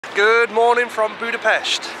Good morning from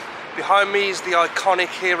Budapest. Behind me is the iconic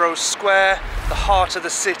Heroes Square, the heart of the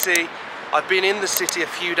city. I've been in the city a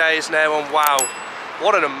few days now and wow,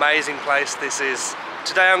 what an amazing place this is.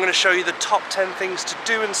 Today I'm going to show you the top 10 things to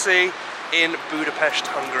do and see in Budapest,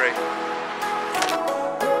 Hungary.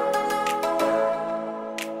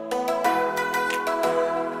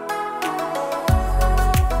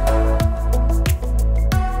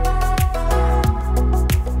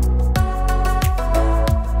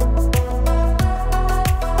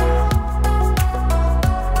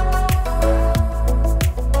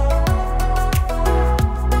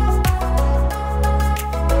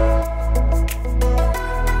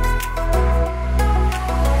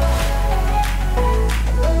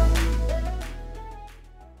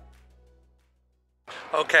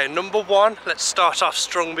 Okay, number one, let's start off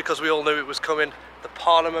strong because we all knew it was coming. The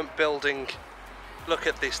Parliament building. Look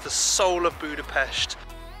at this, the soul of Budapest.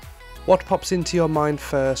 What pops into your mind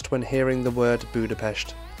first when hearing the word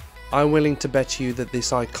Budapest? I'm willing to bet you that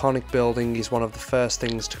this iconic building is one of the first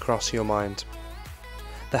things to cross your mind.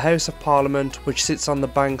 The House of Parliament, which sits on the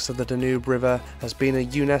banks of the Danube River, has been a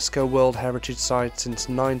UNESCO World Heritage Site since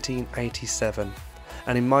 1987.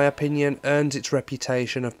 And in my opinion earns its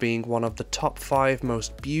reputation of being one of the top 5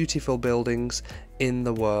 most beautiful buildings in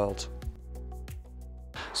the world.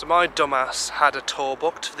 So my dumbass had a tour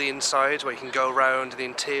booked for the inside where you can go around the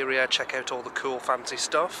interior, check out all the cool fancy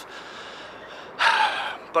stuff,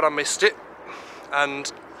 but I missed it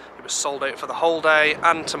and it was sold out for the whole day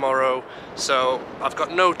and tomorrow, so I've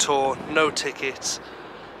got no tour, no tickets,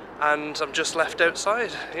 and I'm just left outside,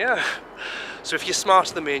 yeah. So if you're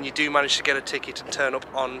smarter than me and you do manage to get a ticket and turn up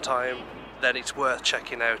on time, then it's worth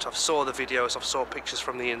checking out. I've saw the videos, I've saw pictures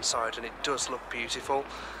from the inside and it does look beautiful.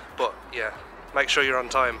 But yeah, make sure you're on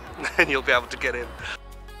time and you'll be able to get in.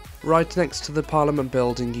 Right next to the Parliament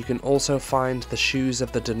building you can also find the Shoes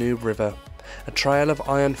of the Danube River. A trail of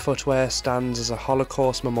iron footwear stands as a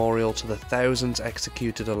Holocaust memorial to the thousands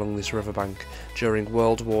executed along this riverbank during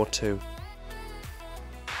World War II.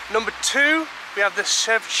 Number 2, we have the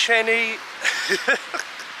Sevcheny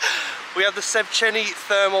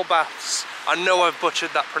thermal baths. I know I've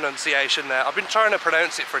butchered that pronunciation there. I've been trying to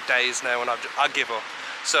pronounce it for days now and I give up.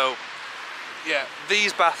 So yeah,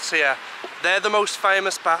 these baths here, they're the most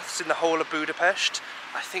famous baths in the whole of Budapest.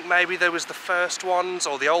 I think maybe there was the first ones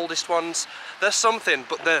or the oldest ones. There's something,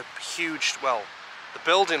 but they're huge. Well, the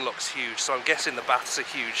building looks huge, so I'm guessing the baths are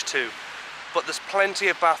huge too. But there's plenty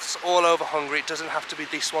of baths all over Hungary. It doesn't have to be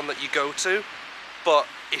this one that you go to. But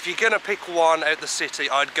if you're going to pick one out the city,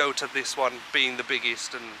 I'd go to this one being the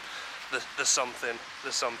biggest, and there's something.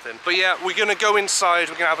 But yeah, we're going to go inside,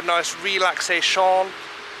 we're going to have a nice relaxation,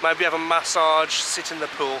 maybe have a massage, sit in the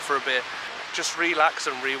pool for a bit, just relax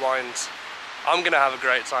and rewind. I'm going to have a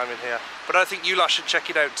great time in here. But I think you lot should check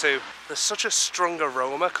it out too. There's such a strong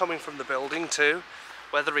aroma coming from the building too,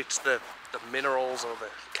 whether it's the minerals or the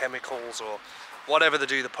chemicals or whatever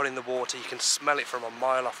they put in the water. You can smell it from a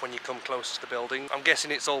mile off when you come close to the building. I'm guessing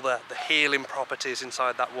it's all the healing properties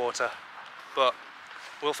inside that water, but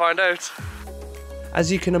we'll find out.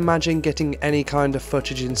 As you can imagine, getting any kind of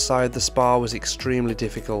footage inside the spa was extremely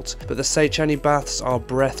difficult, but the Sevcheny baths are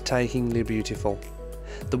breathtakingly beautiful.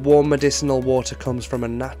 The warm medicinal water comes from a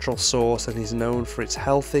natural source and is known for its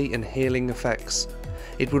healthy and healing effects.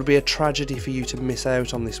 It would be a tragedy for you to miss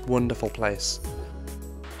out on this wonderful place.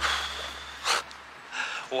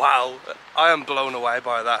 Wow, I am blown away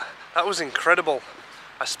by that. That was incredible.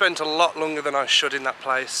 I spent a lot longer than I should in that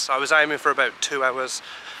place. I was aiming for about 2 hours,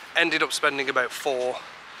 ended up spending about 4.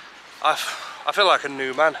 I feel like a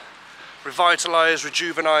new man. Revitalised,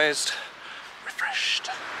 rejuvenised, refreshed.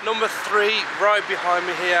 Number 3, right behind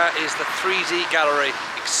me here, is the 3D gallery,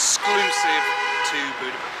 exclusive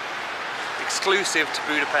to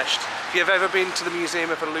Budapest. If you've ever been to the Museum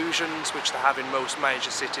of Illusions, which they have in most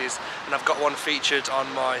major cities, and I've got one featured on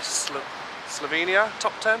my Slovenia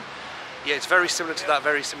top 10, yeah, it's very similar to that,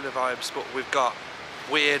 very similar vibes, but we've got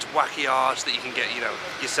weird, wacky art that you can get, your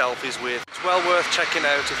selfies with. It's well worth checking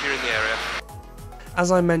out if you're in the area.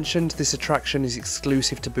 As I mentioned, this attraction is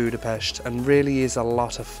exclusive to Budapest and really is a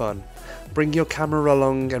lot of fun. Bring your camera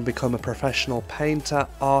along and become a professional painter,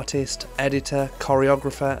 artist, editor,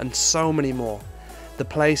 choreographer and so many more. The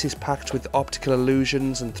place is packed with optical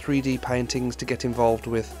illusions and 3D paintings to get involved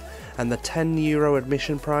with, and the €10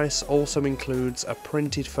 admission price also includes a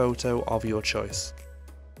printed photo of your choice.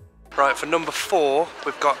 Right, for number 4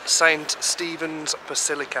 we've got St. Stephen's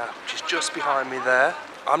Basilica, which is just behind me there.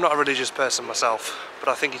 I'm not a religious person myself, but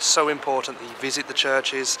I think it's so important that you visit the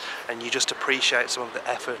churches and you just appreciate some of the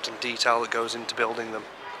effort and detail that goes into building them.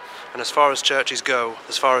 And as far as churches go,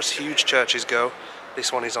 as far as huge churches go,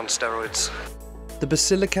 This one is on steroids. The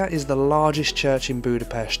Basilica is the largest church in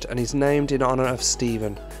Budapest and is named in honour of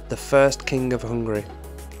Stephen, the first king of Hungary.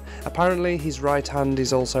 Apparently his right hand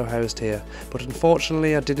is also housed here, but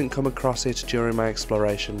unfortunately I didn't come across it during my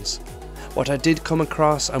explorations. What I did come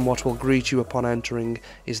across, and what will greet you upon entering,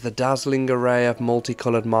 is the dazzling array of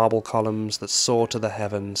multicoloured marble columns that soar to the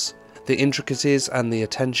heavens. The intricacies and the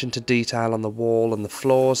attention to detail on the wall and the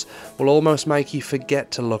floors will almost make you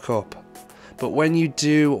forget to look up. But when you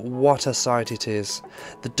do, what a sight it is.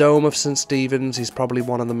 The dome of St. Stephen's is probably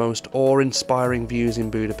one of the most awe-inspiring views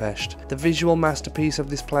in Budapest. The visual masterpiece of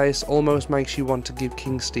this place almost makes you want to give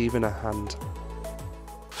King Stephen a hand.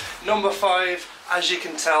 Number 5, as you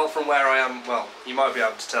can tell from where I am, well, you might be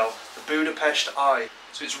able to tell, the Budapest Eye.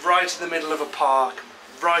 So it's right in the middle of a park,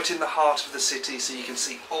 right in the heart of the city, so you can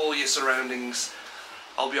see all your surroundings.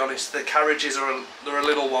 I'll be honest, the carriages they're a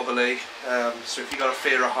little wobbly, so if you've got a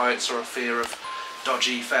fear of heights or a fear of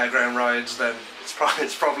dodgy fairground rides, then it's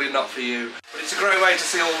probably not for you. But it's a great way to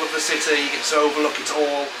see all of the city, you get to overlook it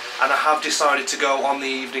all, and I have decided to go on the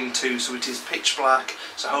evening too, so it is pitch black,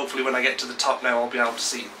 so hopefully when I get to the top now I'll be able to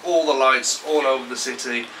see all the lights all over the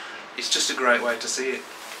city. It's just a great way to see it.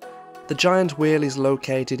 The giant wheel is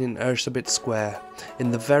located in Erzsébet Square,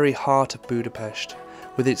 in the very heart of Budapest.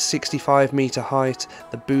 With its 65-metre height,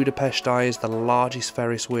 the Budapest Eye is the largest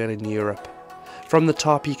Ferris wheel in Europe. From the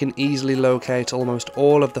top you can easily locate almost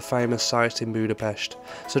all of the famous sites in Budapest,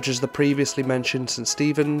 such as the previously mentioned St.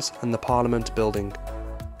 Stephen's and the Parliament building.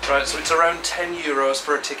 Right, so it's around €10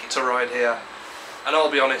 for a ticket to ride here. And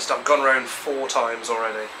I'll be honest, I've gone around 4 times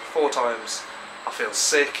already. 4 times. I feel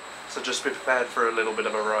sick, so just be prepared for a little bit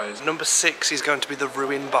of a ride. Number 6 is going to be the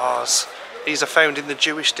ruin bars. These are found in the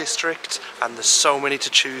Jewish district, and there's so many to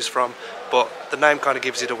choose from, but the name kind of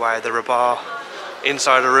gives it away. They're a bar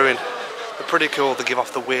inside a ruin. They're pretty cool, they give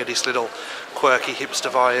off the weirdest little quirky hipster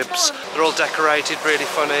vibes. They're all decorated really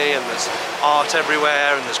funny, and there's art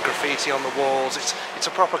everywhere, and there's graffiti on the walls. It's a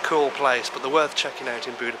proper cool place, but they're worth checking out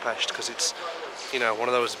in Budapest because it's, you know, one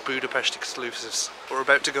of those Budapest exclusives. We're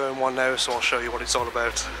about to go in one now, so I'll show you what it's all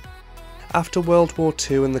about. After World War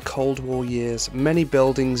II and the Cold War years, many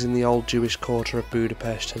buildings in the old Jewish quarter of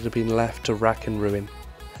Budapest had been left to rack and ruin.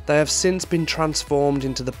 They have since been transformed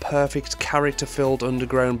into the perfect character-filled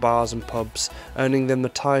underground bars and pubs, earning them the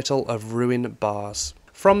title of ruin bars.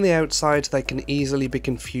 From the outside they can easily be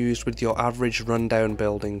confused with your average rundown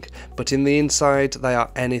building, but in the inside they are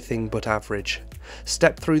anything but average.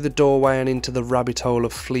 Step through the doorway and into the rabbit hole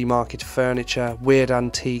of flea market furniture, weird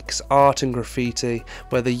antiques, art and graffiti,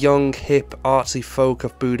 where the young, hip, artsy folk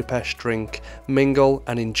of Budapest drink, mingle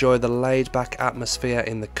and enjoy the laid-back atmosphere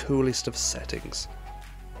in the coolest of settings.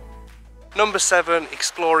 Number 7,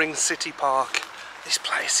 exploring City Park. This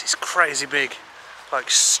place is crazy big, like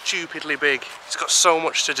stupidly big. It's got so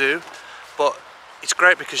much to do, but it's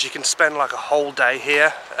great because you can spend like a whole day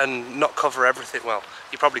here and not cover everything. Well,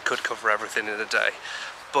 you probably could cover everything in a day,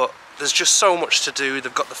 but there's just so much to do.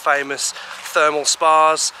 They've got the famous thermal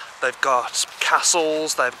spas, they've got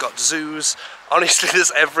castles, they've got zoos. Honestly,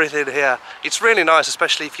 there's everything here. It's really nice,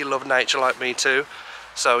 especially if you love nature like me too.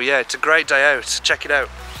 So yeah, it's a great day out. Check it out.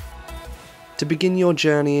 To begin your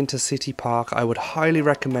journey into City Park, I would highly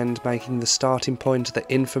recommend making the starting point the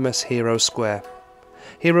infamous Hero Square.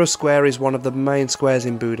 Hero Square is one of the main squares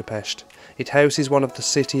in Budapest. It houses one of the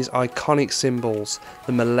city's iconic symbols,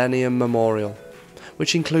 the Millennium Memorial,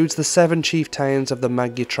 which includes the 7 chieftains of the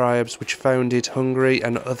Magyar tribes which founded Hungary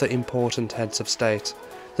and other important heads of state.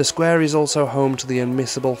 The square is also home to the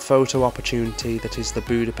unmissable photo opportunity that is the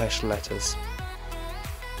Budapest letters.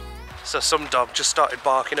 So some dog just started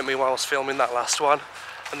barking at me while I was filming that last one,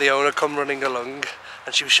 and the owner come running along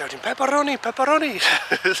and she was shouting, "Pepperoni, pepperoni!"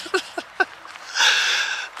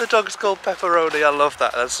 The dog's called Pepperoni, I love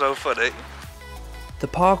that, that's so funny. The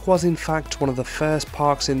park was in fact one of the first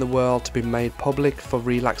parks in the world to be made public for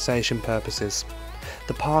relaxation purposes.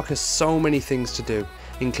 The park has so many things to do,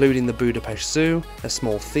 including the Budapest Zoo, a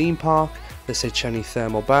small theme park, the Széchenyi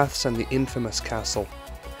thermal baths and the infamous castle.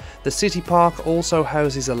 The city park also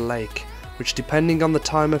houses a lake, which depending on the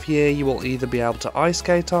time of year you will either be able to ice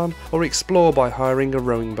skate on or explore by hiring a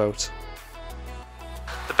rowing boat.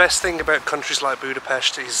 The best thing about countries like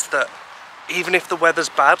Budapest is that even if the weather's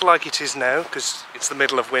bad like it is now, because it's the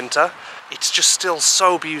middle of winter, it's just still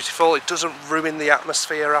so beautiful. It doesn't ruin the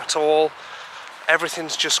atmosphere at all.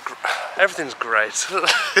 Everything's great.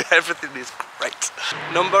 Everything is great.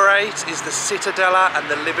 Number 8 is the Citadella and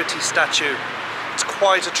the Liberty statue. It's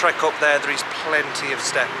quite a trek up there, there is plenty of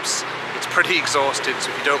steps. It's pretty exhausting, so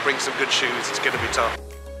if you don't bring some good shoes, it's going to be tough.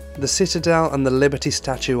 The Citadel and the Liberty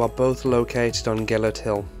statue are both located on Gellert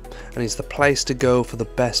Hill. and is the place to go for the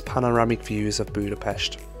best panoramic views of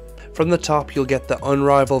Budapest. From the top you'll get the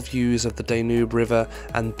unrivaled views of the Danube River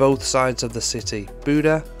and both sides of the city,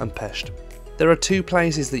 Buda and Pest. There are two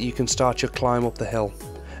places that you can start your climb up the hill,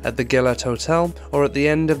 at the Gillett Hotel or at the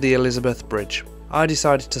end of the Elizabeth Bridge. I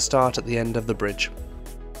decided to start at the end of the bridge.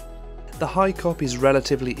 The hike up is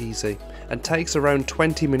relatively easy and takes around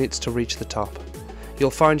 20 minutes to reach the top.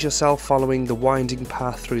 You'll find yourself following the winding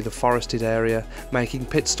path through the forested area, making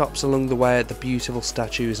pit stops along the way at the beautiful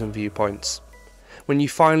statues and viewpoints. When you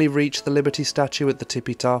finally reach the Liberty statue at the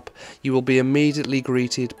tippy top, you will be immediately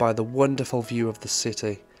greeted by the wonderful view of the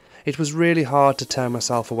city. It was really hard to tear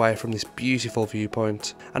myself away from this beautiful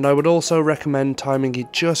viewpoint, and I would also recommend timing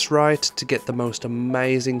it just right to get the most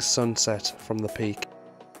amazing sunset from the peak.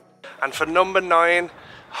 And for number 9,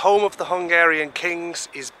 home of the Hungarian kings,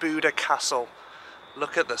 is Buda Castle.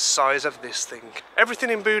 Look at the size of this thing.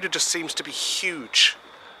 Everything in Buda just seems to be huge.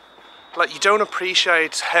 Like, you don't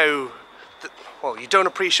appreciate you don't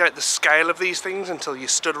appreciate the scale of these things until you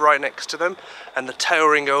stood right next to them and they're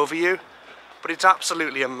towering over you. But it's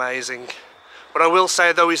absolutely amazing. What I will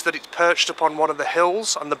say though is that it's perched upon one of the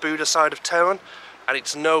hills on the Buda side of town, and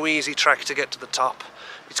it's no easy trek to get to the top.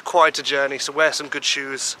 It's quite a journey, so wear some good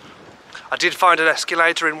shoes. I did find an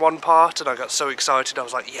escalator in one part and I got so excited, I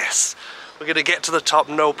was like, yes, we're gonna get to the top,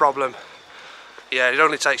 no problem. Yeah, it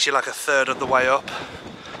only takes you like a third of the way up.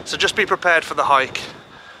 So just be prepared for the hike.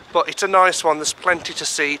 But it's a nice one, there's plenty to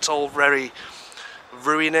see, it's all very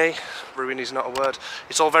ruiny. Ruin is not a word.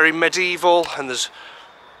 It's all very medieval and it's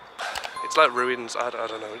like ruins, I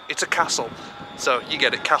don't know. It's a castle, so you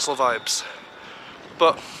get it, castle vibes.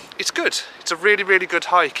 But it's good, it's a really, really good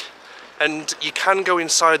hike. And you can go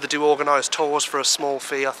inside, they do organised tours for a small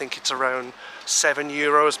fee. I think it's around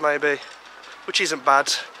 €7 maybe, which isn't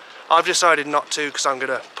bad. I've decided not to because I'm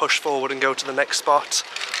going to push forward and go to the next spot.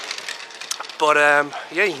 But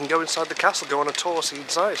yeah, you can go inside the castle, go on a tour, see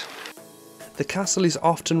inside. The castle is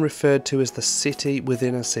often referred to as the city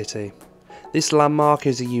within a city. This landmark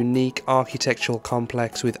is a unique architectural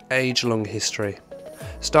complex with age-long history.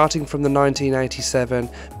 Starting from the 1987,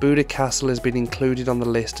 Buda Castle has been included on the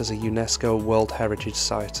list as a UNESCO World Heritage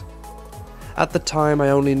Site. At the time I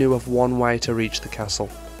only knew of one way to reach the castle,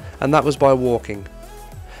 and that was by walking.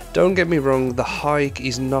 Don't get me wrong, the hike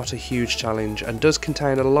is not a huge challenge and does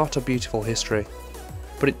contain a lot of beautiful history.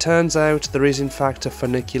 But it turns out there is in fact a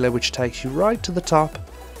funicular which takes you right to the top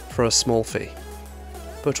for a small fee.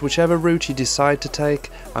 But whichever route you decide to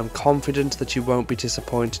take, I'm confident that you won't be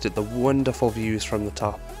disappointed at the wonderful views from the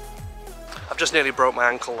top. I've just nearly broke my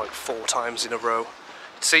ankle like 4 times in a row.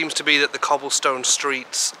 It seems to be that the cobblestone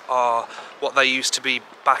streets are what they used to be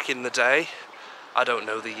back in the day. I don't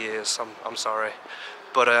know the years, I'm sorry.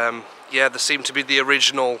 But yeah, they seem to be the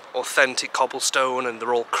original authentic cobblestone and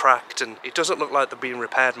they're all cracked and it doesn't look like they're being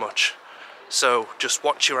repaired much. So just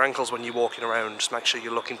watch your ankles when you're walking around, just make sure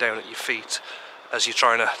you're looking down at your feet as you're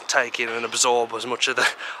trying to take in and absorb as much of the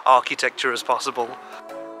architecture as possible.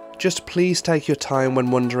 Just please take your time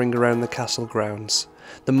when wandering around the castle grounds.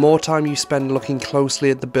 The more time you spend looking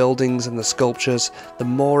closely at the buildings and the sculptures, the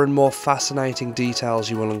more and more fascinating details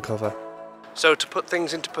you will uncover. So to put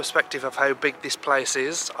things into perspective of how big this place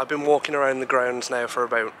is, I've been walking around the grounds now for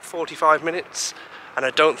about 45 minutes and I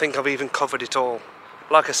don't think I've even covered it all.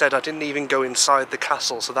 Like I said, I didn't even go inside the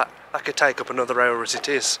castle, so that could take up another hour as it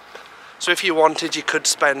is. So if you wanted, you could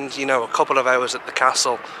spend, you know, a couple of hours at the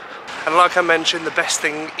castle. And like I mentioned, the best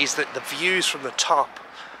thing is that the views from the top,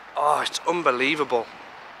 oh, it's unbelievable.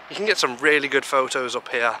 You can get some really good photos up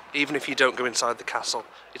here, even if you don't go inside the castle.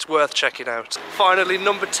 It's worth checking out. Finally,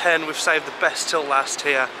 number 10, we've saved the best till last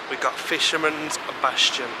here. We've got Fisherman's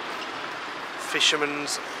Bastion.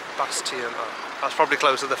 Fisherman's Bastion. Oh, that's probably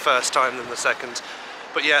closer the first time than the second.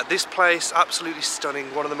 But yeah, this place, absolutely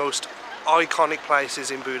stunning. One of the most iconic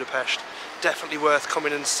places in Budapest. Definitely worth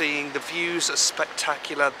coming and seeing. The views are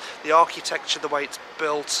spectacular. The architecture, the way it's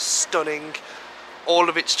built, stunning. All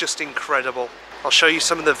of it's just incredible. I'll show you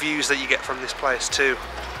some of the views that you get from this place too.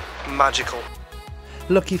 Magical.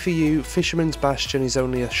 Lucky for you, Fisherman's Bastion is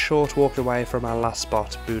only a short walk away from our last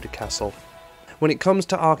spot, Buda Castle. When it comes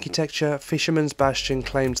to architecture, Fisherman's Bastion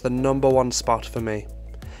claims the #1 spot for me.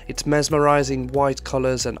 Its mesmerising white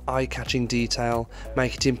colours and eye-catching detail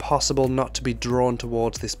make it impossible not to be drawn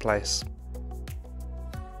towards this place.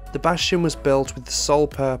 The bastion was built with the sole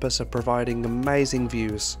purpose of providing amazing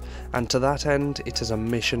views, and to that end it is a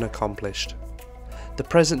mission accomplished. The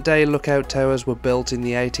present day lookout towers were built in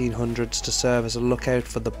the 1800s to serve as a lookout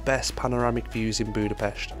for the best panoramic views in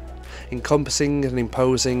Budapest. encompassing and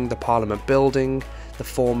imposing the Parliament building, the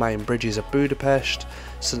 4 main bridges of Budapest,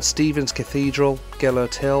 St Stephen's Cathedral,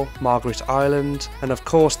 Gellert Hill, Margaret Island, and of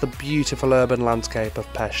course the beautiful urban landscape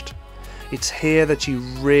of Pest. It's here that you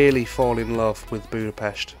really fall in love with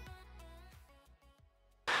Budapest.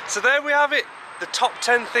 So there we have it, the top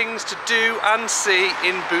 10 things to do and see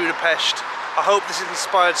in Budapest. I hope this has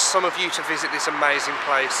inspired some of you to visit this amazing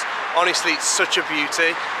place. Honestly, it's such a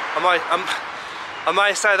beauty. I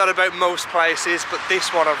may say that about most places, but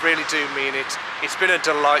this one I really do mean it. It's been a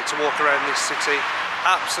delight to walk around this city.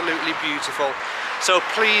 Absolutely beautiful. So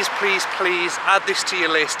please, please, please add this to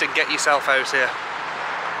your list and get yourself out here.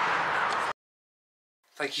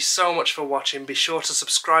 Thank you so much for watching. Be sure to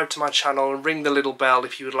subscribe to my channel and ring the little bell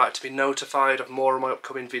if you would like to be notified of more of my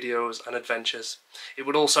upcoming videos and adventures. It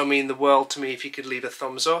would also mean the world to me if you could leave a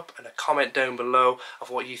thumbs up and a comment down below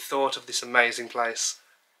of what you thought of this amazing place.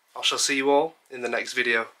 I shall see you all in the next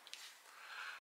video.